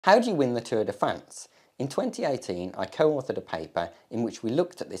How do you win the Tour de France? In 2018, I co-authored a paper in which we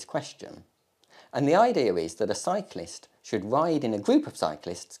looked at this question. And the idea is that a cyclist should ride in a group of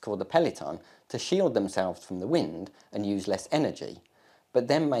cyclists called a peloton to shield themselves from the wind and use less energy, but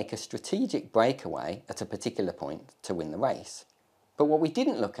then make a strategic breakaway at a particular point to win the race. But what we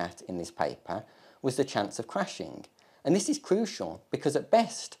didn't look at in this paper was the chance of crashing. And this is crucial because at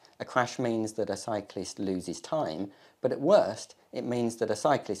best, a crash means that a cyclist loses time, but at worst, it means that a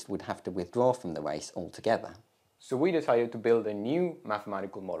cyclist would have to withdraw from the race altogether. So we decided to build a new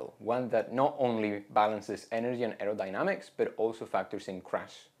mathematical model, one that not only balances energy and aerodynamics, but also factors in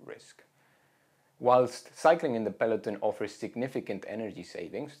crash risk. Whilst cycling in the peloton offers significant energy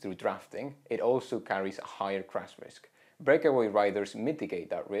savings through drafting, it also carries a higher crash risk. Breakaway riders mitigate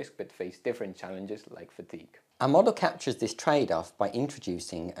that risk but face different challenges like fatigue. Our model captures this trade-off by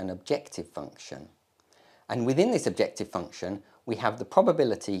introducing an objective function. And within this objective function, we have the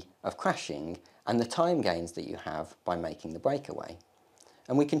probability of crashing and the time gains that you have by making the breakaway.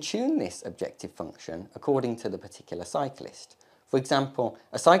 And we can tune this objective function according to the particular cyclist. For example,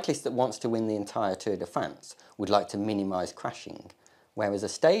 a cyclist that wants to win the entire Tour de France would like to minimise crashing, whereas a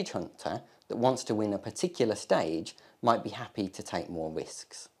stage hunter that wants to win a particular stage might be happy to take more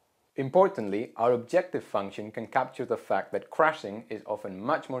risks. Importantly, our objective function can capture the fact that crashing is often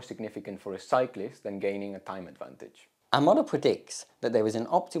much more significant for a cyclist than gaining a time advantage. Our model predicts that there is an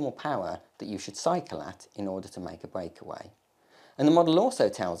optimal power that you should cycle at in order to make a breakaway. And the model also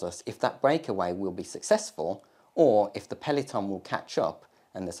tells us if that breakaway will be successful or if the peloton will catch up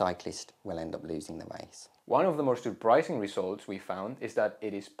and the cyclist will end up losing the race. One of the more surprising results we found is that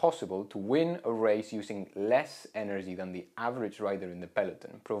it is possible to win a race using less energy than the average rider in the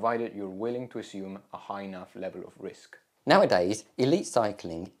peloton, provided you're willing to assume a high enough level of risk. Nowadays, elite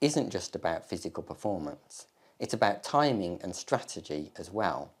cycling isn't just about physical performance. It's about timing and strategy as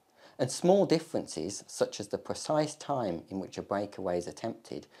well. And small differences, such as the precise time in which a breakaway is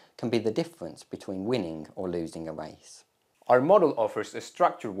attempted, can be the difference between winning or losing a race. Our model offers a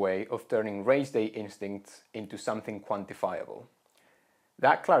structured way of turning race day instincts into something quantifiable.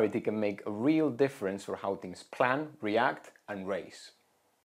 That clarity can make a real difference for how teams plan, react, and race.